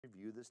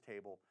review this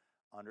table,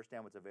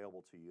 understand what's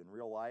available to you. In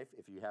real life,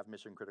 if you have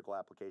mission critical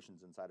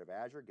applications inside of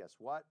Azure, guess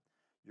what?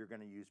 You're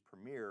going to use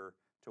Premier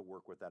to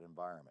work with that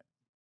environment.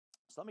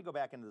 So let me go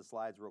back into the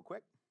slides real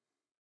quick.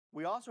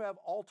 We also have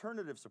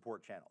alternative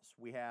support channels.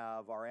 We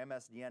have our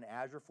MSDN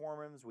Azure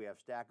forums, we have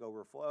Stack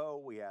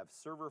Overflow, we have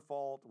Server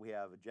Fault, we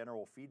have a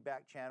general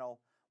feedback channel.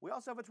 We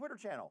also have a Twitter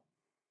channel.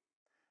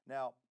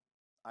 Now,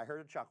 I heard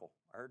a chuckle.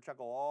 I heard a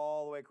chuckle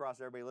all the way across.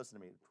 Everybody listen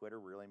to me. Twitter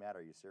really matter.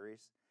 Are you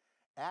serious?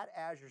 At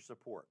Azure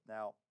Support.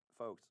 Now,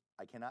 folks,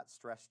 I cannot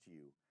stress to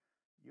you,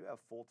 you have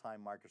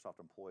full-time Microsoft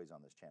employees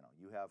on this channel.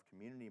 You have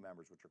community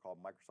members, which are called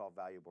Microsoft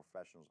Valuable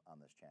Professionals on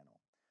this channel.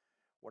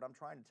 What I'm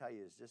trying to tell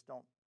you is just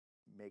don't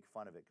make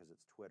fun of it because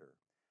it's Twitter.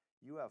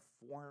 You have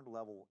 400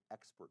 level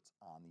experts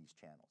on these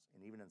channels.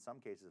 And even in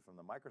some cases, from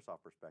the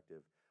Microsoft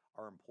perspective,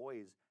 our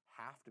employees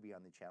have to be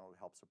on the channel to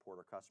help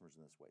support our customers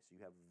in this way. So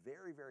you have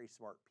very, very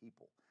smart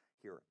people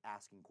here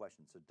asking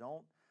questions. So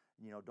don't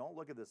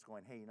look at this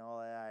going, hey,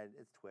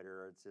 it's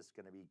Twitter, it's just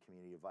going to be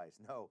community advice.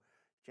 No,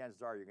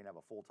 chances are you're going to have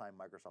a full-time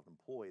Microsoft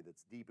employee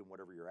that's deep in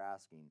whatever you're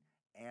asking,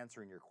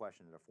 answering your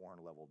question at a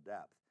 400 level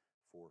depth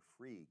for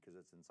free because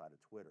it's inside of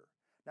Twitter.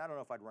 Now, I don't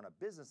know if I'd run a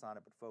business on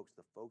it, but folks,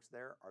 the folks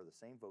there are the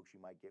same folks you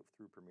might get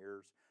through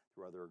Premiers,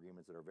 through other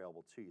agreements that are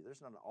available to you.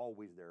 There's not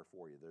always there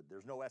for you.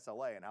 There's no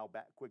SLA and how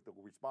quick they'll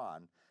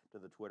respond to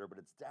the Twitter, but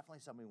it's definitely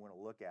something we want to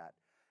look at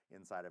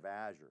inside of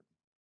Azure.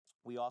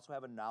 We also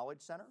have a knowledge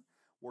center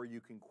where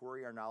you can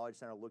query our knowledge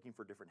center looking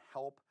for different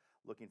help,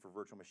 looking for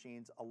virtual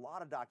machines. A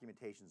lot of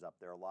documentation's up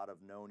there. A lot of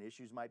known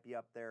issues might be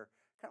up there,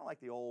 kind of like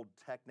the old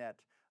TechNet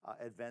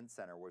event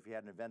center, where if you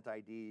had an event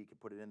ID, you could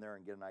put it in there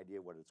and get an idea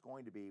of what it's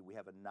going to be. We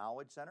have a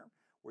knowledge center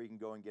where you can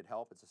go and get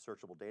help. It's a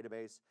searchable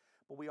database.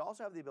 But we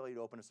also have the ability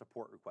to open a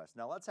support request.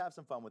 Now, let's have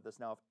some fun with this.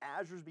 Now, if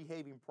Azure's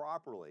behaving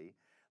properly,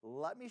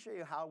 let me show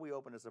you how we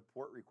open a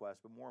support request.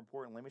 But more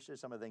importantly, let me show you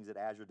some of the things that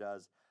Azure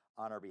does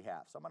on our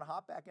behalf. So I'm going to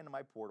hop back into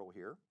my portal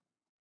here.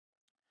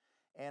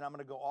 And I'm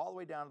going to go all the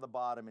way down to the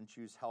bottom and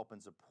choose Help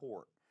and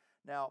Support.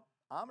 Now,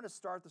 I'm going to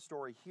start the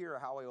story here,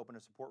 how I open a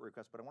support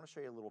request, but I want to show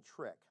you a little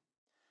trick.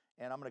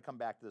 And I'm going to come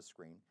back to the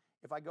screen.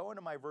 If I go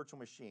into my virtual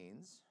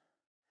machines,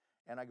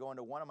 and I go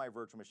into one of my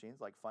virtual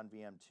machines, like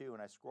FunVM2,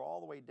 and I scroll all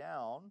the way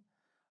down,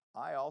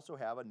 I also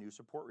have a new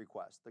support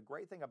request. The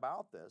great thing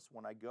about this,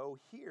 when I go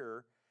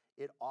here,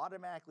 it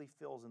automatically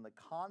fills in the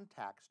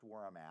context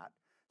where I'm at.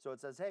 So it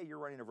says, hey, you're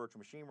running a virtual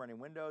machine, running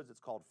Windows. It's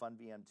called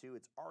FunVM2.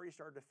 It's already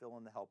started to fill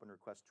in the help and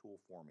request tool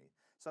for me.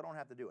 So I don't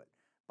have to do it.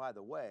 By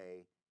the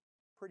way,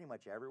 pretty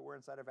much everywhere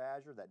inside of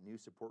Azure, that new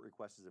support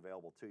request is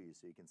available to you,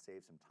 so you can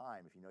save some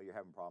time if you know you're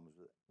having problems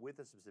with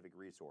a specific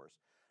resource.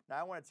 Now,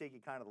 I want to take you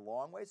kind of the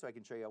long way so I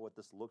can show you what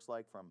this looks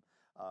like from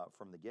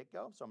the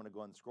get-go. So I'm going to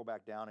go and scroll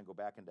back down and go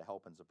back into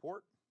Help and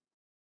Support.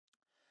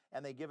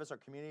 And they give us our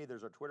community.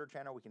 There's our Twitter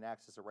channel. We can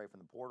access it right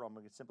from the portal. I'm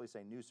going to simply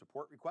say New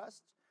Support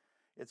Request.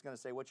 It's going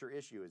to say, what's your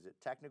issue? Is it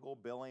technical,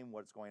 billing,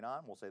 what's going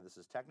on? We'll say this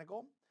is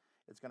technical.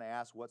 It's going to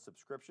ask what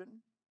subscription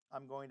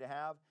I'm going to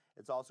have.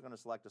 It's also going to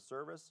select a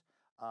service.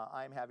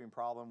 I'm having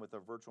problem with a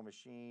virtual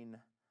machine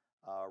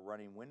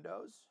running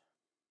Windows.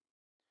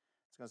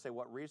 It's going to say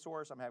what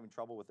resource. I'm having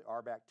trouble with the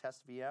RBAC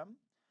test VM.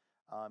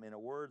 In a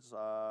words,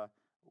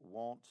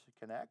 won't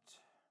connect.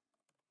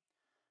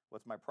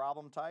 What's my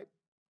problem type?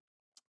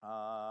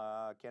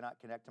 Cannot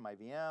connect to my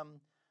VM.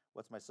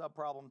 What's my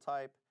sub-problem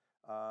type?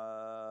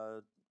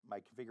 My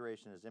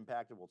configuration is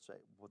impacted. We'll say,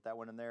 put that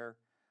one in there.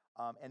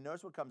 And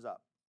notice what comes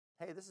up.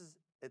 Hey,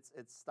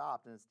 it's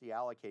stopped and it's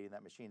deallocating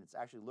that machine. It's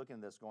actually looking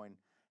at this going,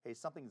 hey,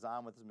 something's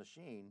on with this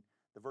machine.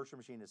 The virtual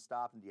machine is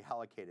stopped and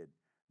deallocated.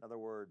 In other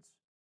words,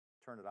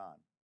 turn it on.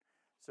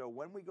 So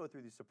when we go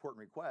through the support and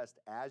request,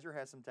 Azure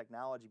has some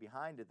technology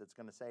behind it that's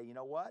going to say, you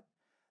know what?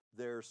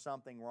 There's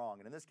something wrong.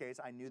 And in this case,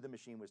 I knew the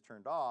machine was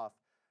turned off,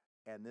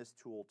 and this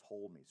tool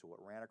told me. So it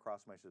ran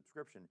across my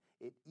subscription.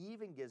 It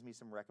even gives me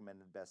some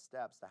recommended best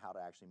steps to how to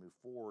actually move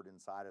forward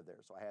inside of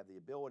there. So I have the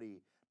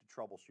ability to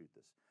troubleshoot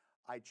this.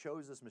 I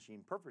chose this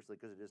machine purposely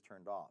because it is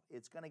turned off.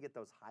 It's going to get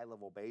those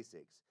high-level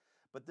basics.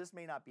 But this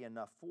may not be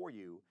enough for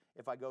you.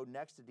 If I go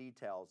next to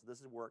details, this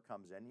is where it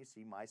comes in. You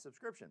see my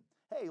subscription.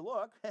 Hey,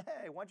 look,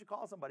 hey, why don't you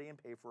call somebody and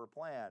pay for a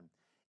plan?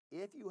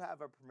 If you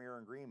have a Premier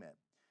agreement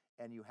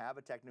and you have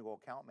a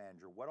technical account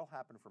manager, what'll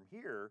happen from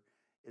here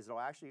is it'll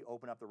actually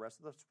open up the rest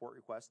of the support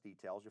request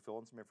details. You'll fill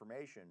in some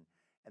information,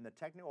 and the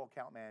technical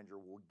account manager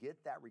will get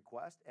that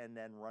request and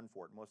then run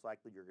for it. Most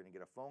likely, you're going to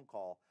get a phone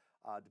call,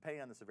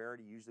 depending on the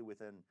severity, usually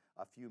within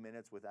a few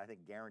minutes, I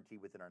think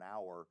guaranteed within an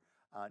hour.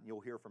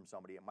 You'll hear from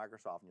somebody at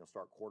Microsoft, and you'll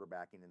start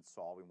quarterbacking and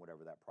solving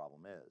whatever that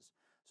problem is.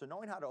 So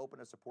knowing how to open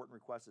a support and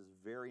request is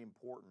very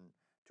important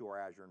to our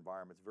Azure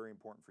environment. It's very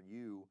important for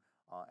you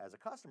as a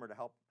customer to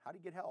help. How do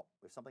you get help?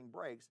 If something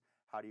breaks,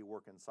 how do you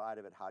work inside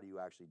of it? How do you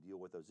actually deal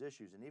with those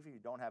issues? And if you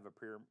don't have a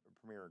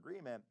Premier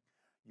agreement,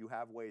 you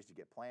have ways to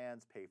get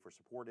plans, pay for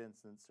support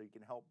instance, so you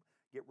can help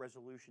get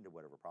resolution to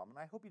whatever problem.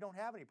 And I hope you don't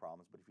have any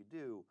problems, but if you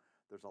do,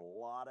 there's a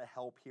lot of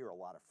help here, a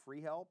lot of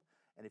free help.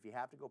 And if you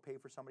have to go pay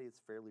for somebody,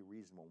 it's fairly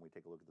reasonable when we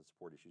take a look at the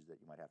support issues that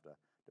you might have to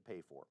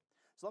pay for.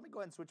 So let me go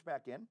ahead and switch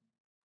back in.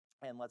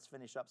 And let's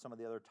finish up some of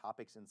the other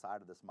topics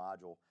inside of this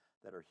module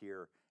that are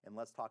here, and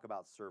let's talk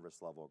about service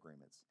level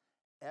agreements.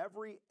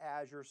 Every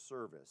Azure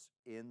service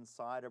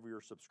inside of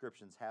your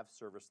subscriptions have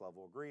service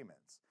level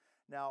agreements.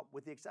 Now,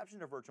 with the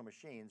exception of virtual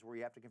machines, where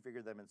you have to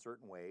configure them in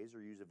certain ways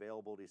or use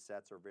availability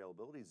sets or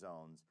availability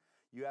zones,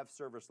 you have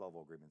service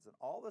level agreements. And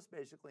all this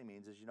basically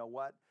means is, you know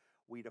what?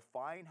 We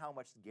define how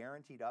much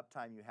guaranteed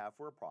uptime you have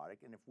for a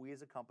product, and if we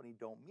as a company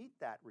don't meet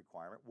that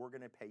requirement, we're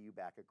going to pay you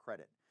back a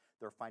credit.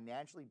 They're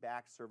financially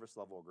backed service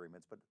level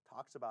agreements, but it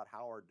talks about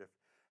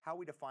how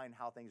we define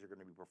how things are going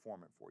to be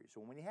performant for you.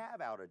 So when you have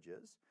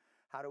outages,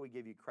 how do we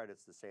give you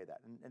credits to say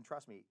that? And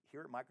trust me,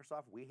 here at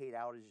Microsoft, we hate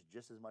outages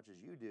just as much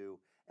as you do,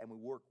 and we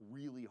work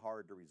really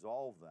hard to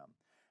resolve them.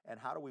 And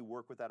how do we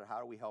work with that, or how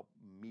do we help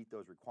meet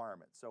those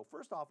requirements? So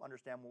first off,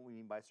 understand what we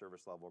mean by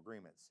service level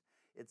agreements.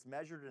 It's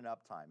measured in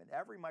uptime, and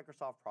every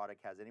Microsoft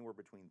product has anywhere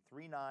between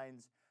 3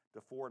 nines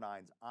to 4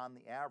 nines on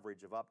the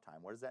average of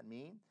uptime. What does that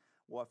mean?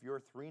 Well, if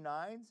you're 3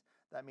 nines,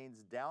 that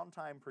means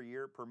downtime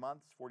per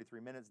month is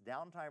 43 minutes.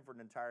 Downtime for an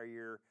entire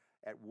year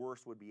at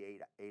worst would be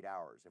 8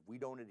 hours. If we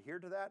don't adhere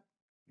to that,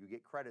 you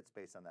get credits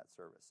based on that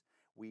service.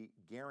 We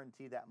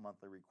guarantee that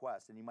monthly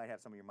request, and you might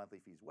have some of your monthly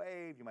fees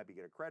waived, you might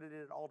get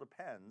accredited, it all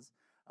depends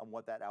on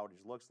what that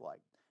outage looks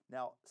like.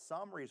 Now,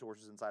 some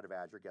resources inside of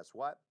Azure, guess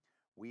what?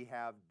 We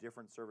have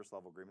different service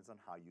level agreements on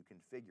how you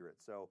configure it.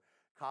 So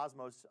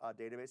Cosmos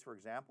database, for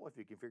example, if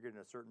you configure it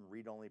in a certain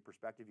read-only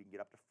perspective, you can get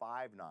up to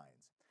 5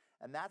 nines.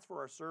 And that's for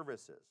our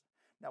services.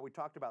 Now, we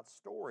talked about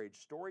storage.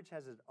 Storage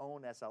has its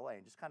own SLA,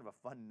 and just kind of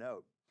a fun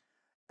note.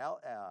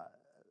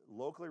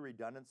 Locally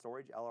redundant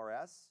storage,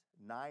 LRS,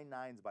 9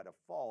 nines by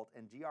default,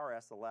 and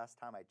GRS, the last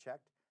time I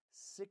checked,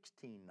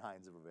 16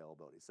 nines of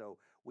availability. So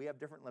we have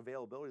different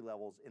availability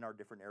levels in our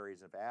different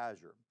areas of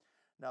Azure.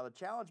 Now, the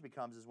challenge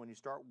becomes is when you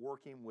start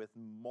working with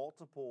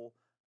multiple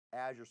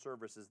Azure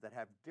services that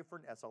have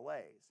different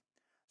SLAs.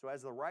 So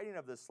as the writing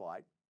of this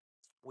slide,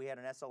 we had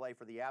an SLA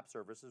for the app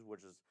services,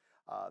 which is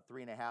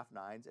 3.5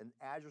 nines, and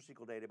Azure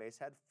SQL Database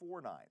had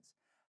 4 nines.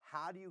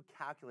 How do you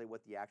calculate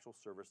what the actual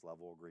service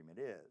level agreement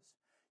is?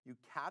 You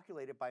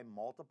calculate it by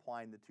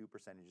multiplying the two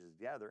percentages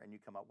together, and you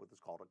come up with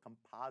what's called a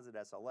composite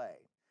SLA.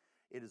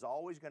 It is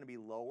always going to be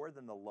lower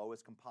than the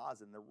lowest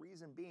composite, and the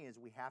reason being is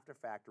we have to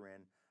factor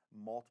in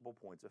multiple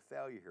points of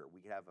failure here. We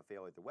could have a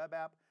failure at the web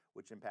app,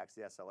 which impacts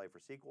the SLA for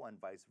SQL,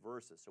 and vice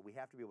versa. So we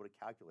have to be able to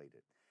calculate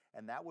it.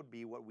 And that would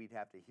be what we'd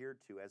have to adhere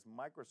to as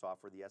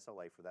Microsoft for the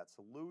SLA for that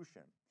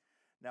solution.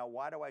 Now,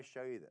 why do I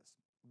show you this?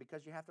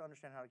 Because you have to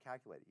understand how to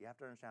calculate it. You have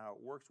to understand how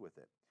it works with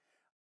it.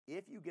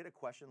 If you get a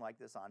question like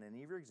this on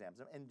any of your exams,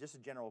 and just a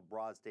general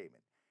broad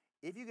statement,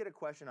 if you get a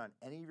question on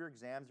any of your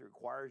exams that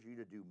requires you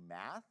to do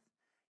math,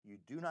 you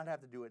do not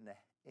have to do it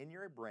in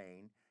your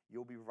brain.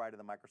 You'll be provided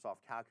the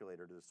Microsoft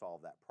calculator to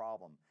solve that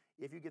problem.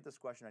 If you get this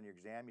question on your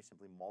exam, you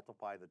simply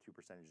multiply the two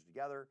percentages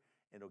together,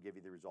 and it'll give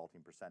you the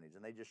resulting percentage.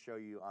 And they just show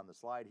you on the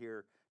slide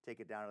here, take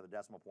it down to the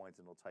decimal points,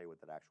 and it'll tell you what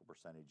that actual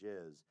percentage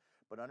is.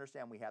 But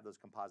understand we have those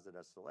composite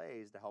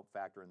SLAs to help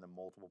factor in the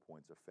multiple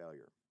points of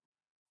failure.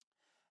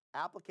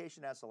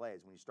 Application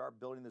SLAs, when you start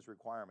building those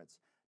requirements,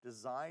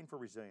 designed for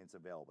resilience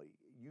availability,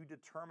 you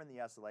determine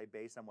the SLA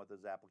based on what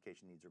those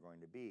application needs are going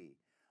to be.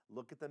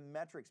 Look at the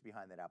metrics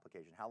behind that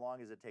application. How long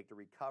does it take to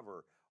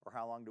recover, or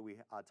how long do we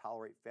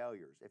tolerate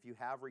failures? If you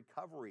have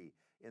recovery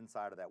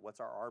inside of that, what's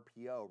our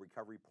RPO,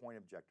 recovery point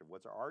objective?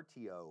 What's our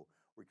RTO,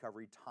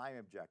 recovery time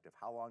objective?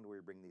 How long do we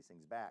bring these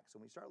things back? So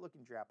when you start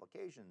looking at your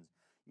applications,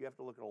 you have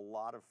to look at a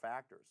lot of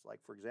factors. Like,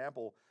 for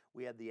example,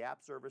 we had the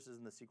app services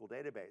in the SQL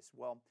database.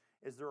 Well,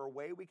 is there a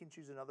way we can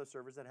choose another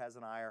service that has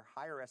an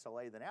higher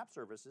SLA than app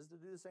services to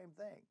do the same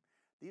thing?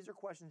 These are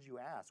questions you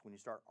ask when you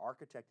start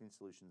architecting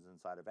solutions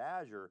inside of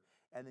Azure,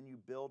 and then you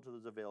build to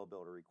those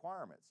availability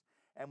requirements.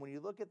 And when you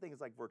look at things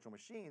like virtual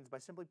machines, by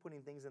simply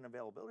putting things in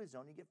availability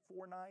zone, you get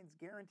 4 nines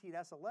guaranteed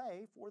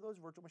SLA for those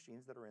virtual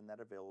machines that are in that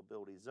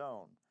availability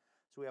zone.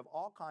 So we have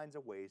all kinds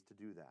of ways to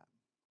do that.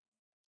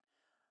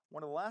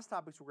 One of the last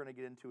topics we're going to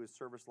get into is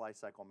service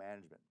lifecycle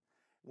management.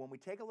 When we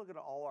take a look at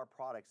all our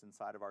products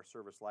inside of our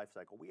service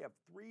lifecycle, we have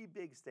 3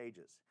 big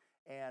stages.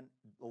 And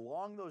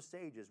along those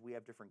stages, we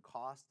have different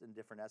costs and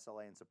different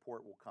SLA and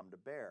support will come to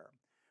bear.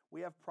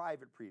 We have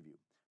private preview.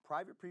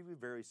 Private preview,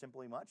 very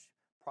simply much,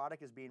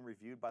 product is being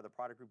reviewed by the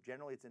product group.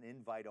 Generally, it's an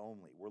invite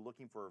only. We're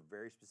looking for a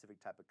very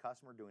specific type of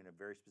customer doing a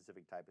very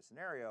specific type of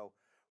scenario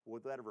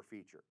with whatever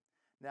feature.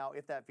 Now,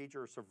 if that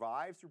feature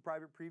survives through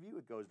private preview,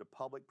 it goes to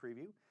public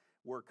preview,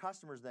 where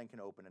customers then can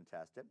open and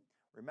test it.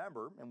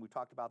 Remember, and we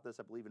talked about this,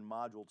 I believe, in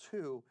Module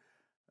 2,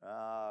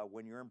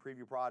 when you're in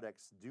preview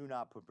products, do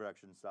not put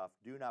production stuff,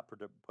 do not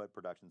put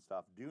production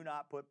stuff, do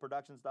not put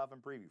production stuff in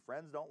preview.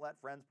 Friends don't let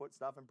friends put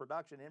stuff in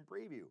production in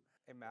preview.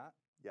 Hey, Matt?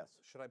 Yes?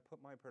 Should I put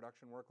my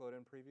production workload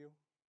in preview?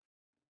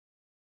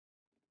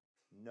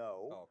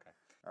 No. Oh, okay.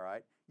 All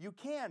right. You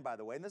can, by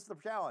the way, and this is the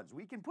challenge.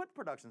 We can put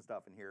production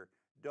stuff in here.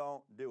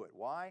 Don't do it.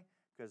 Why?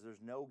 because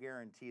there's no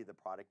guarantee the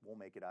product will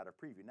make it out of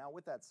preview. Now,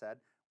 with that said,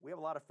 we have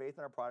a lot of faith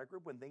in our product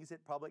group. When things hit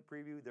public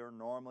preview, they're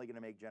normally going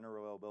to make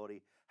general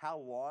availability. How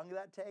long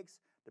that takes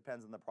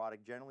depends on the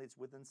product. Generally, it's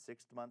within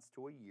 6 months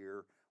to a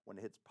year. When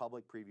it hits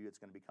public preview, it's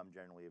going to become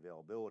generally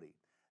availability.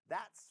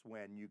 That's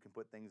when you can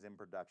put things in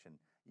production.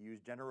 You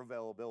use general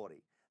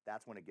availability.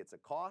 That's when it gets a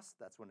cost,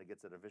 that's when it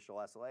gets an official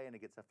SLA, and it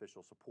gets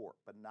official support,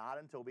 but not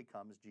until it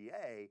becomes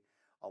GA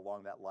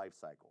along that life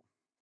cycle.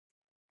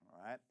 All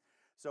right.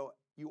 So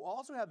you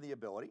also have the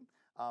ability,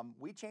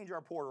 we change our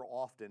portal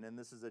often, and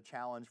this is a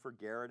challenge for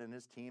Garrett and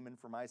his team and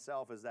for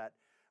myself, is that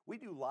we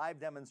do live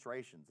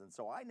demonstrations. And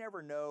so I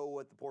never know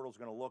what the portal is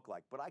going to look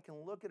like, but I can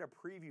look at a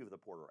preview of the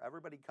portal.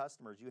 Everybody,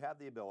 customers, you have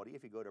the ability,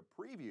 if you go to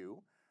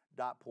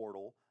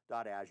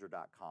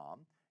preview.portal.azure.com,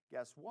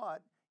 guess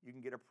what? You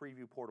can get a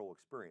preview portal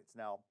experience.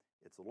 Now,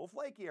 it's a little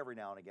flaky every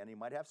now and again. You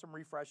might have some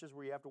refreshes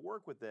where you have to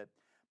work with it,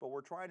 but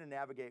we're trying to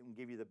navigate and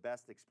give you the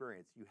best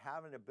experience. You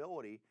have an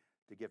ability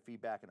to get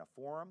feedback in a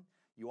forum.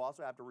 You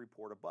also have to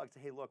report a bug.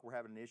 Say, hey, look, we're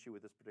having an issue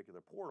with this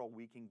particular portal.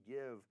 We can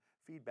give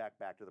feedback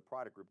back to the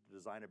product group to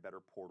design a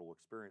better portal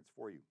experience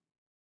for you.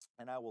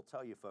 And I will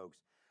tell you, folks,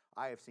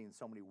 I have seen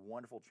so many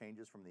wonderful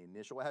changes from the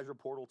initial Azure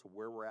portal to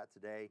where we're at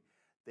today.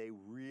 They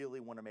really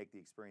want to make the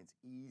experience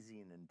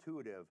easy and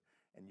intuitive,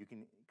 and you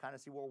can kind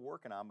of see what we're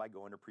working on by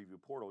going to Preview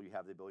Portal. You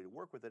have the ability to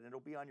work with it, and it'll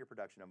be on your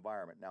production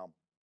environment. Now,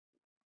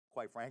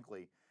 quite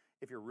frankly,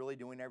 if you're really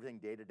doing everything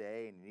day to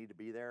day and you need to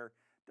be there,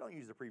 don't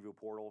use the Preview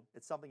Portal.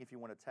 It's something if you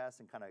want to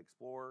test and kind of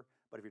explore,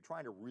 but if you're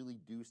trying to really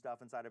do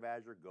stuff inside of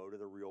Azure, go to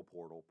the real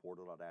portal,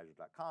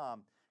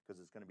 portal.azure.com,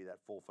 because it's going to be that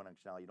full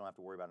functionality. You don't have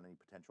to worry about any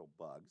potential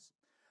bugs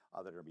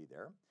that are going to be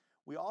there.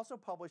 We also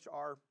publish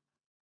our,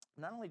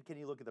 not only can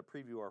you look at the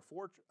preview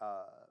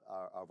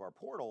of our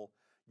portal,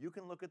 you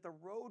can look at the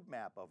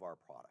roadmap of our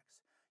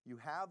products. You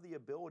have the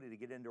ability to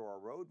get into our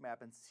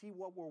roadmap and see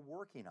what we're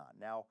working on.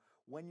 Now,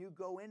 when you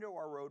go into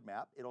our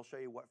roadmap, it'll show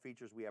you what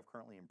features we have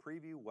currently in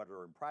preview, what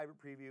are in private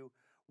preview,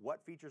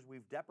 what features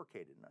we've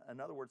deprecated. In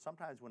other words,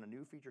 sometimes when a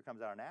new feature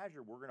comes out in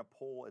Azure, we're going to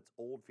pull its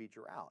old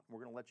feature out.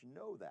 We're going to let you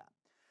know that.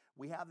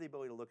 We have the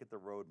ability to look at the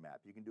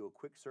roadmap. You can do a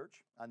quick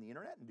search on the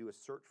internet and do a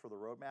search for the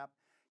roadmap.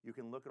 You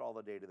can look at all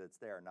the data that's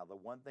there. Now, the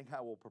one thing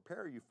I will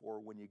prepare you for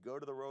when you go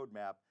to the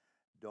roadmap,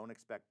 don't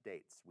expect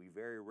dates. We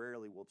very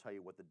rarely will tell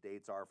you what the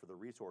dates are for the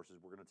resources.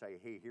 We're going to tell you,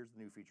 hey, here's the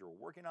new feature we're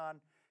working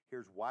on.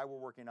 Here's why we're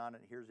working on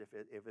it. Here's if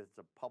it's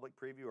a public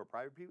preview or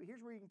private preview,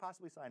 here's where you can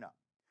possibly sign up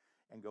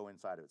and go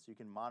inside of it. So you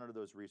can monitor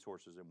those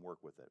resources and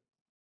work with it.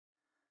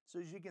 So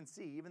as you can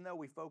see, even though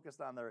we focused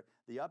on the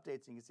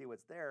updates and you can see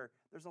what's there,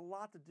 there's a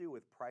lot to do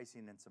with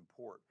pricing and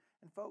support.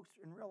 And folks,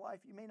 in real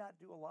life, you may not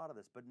do a lot of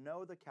this, but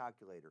know the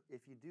calculator.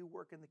 If you do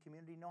work in the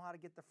community, know how to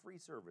get the free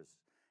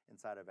service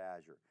inside of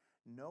Azure.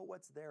 Know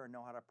what's there and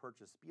know how to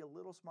purchase. Be a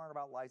little smart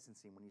about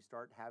licensing when you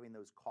start having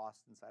those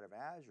costs inside of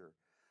Azure.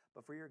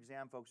 But for your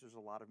exam, folks, there's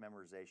a lot of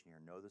memorization here.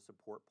 Know the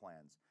support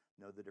plans.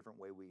 Know the different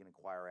way we can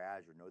acquire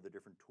Azure. Know the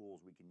different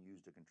tools we can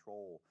use to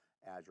control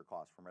Azure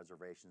costs, from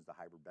reservations to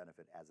hybrid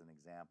benefit as an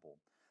example.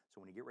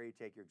 So when you get ready to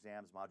take your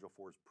exams, Module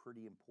 4 is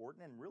pretty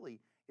important, and really,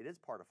 it is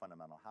part of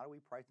fundamental. How do we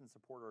price and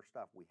support our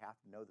stuff? We have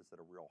to know this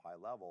at a real high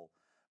level,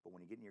 but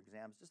when you get in your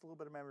exams, just a little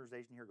bit of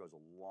memorization here goes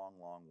a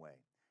long, long way.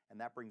 And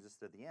that brings us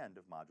to the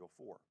end of Module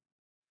 4.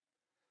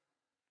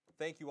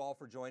 Thank you all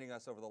for joining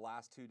us over the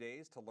last 2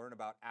 days to learn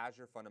about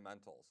Azure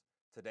fundamentals.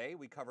 Today,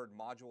 we covered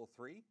Module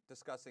 3,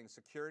 discussing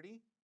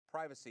security,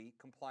 privacy,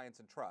 compliance,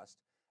 and trust.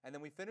 And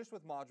then we finished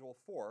with Module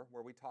 4,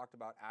 where we talked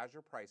about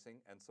Azure pricing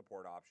and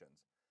support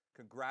options.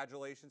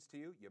 Congratulations to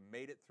you. You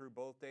made it through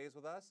both days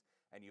with us,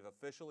 and you've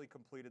officially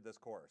completed this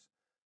course.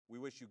 We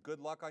wish you good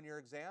luck on your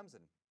exams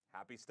and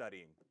happy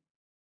studying.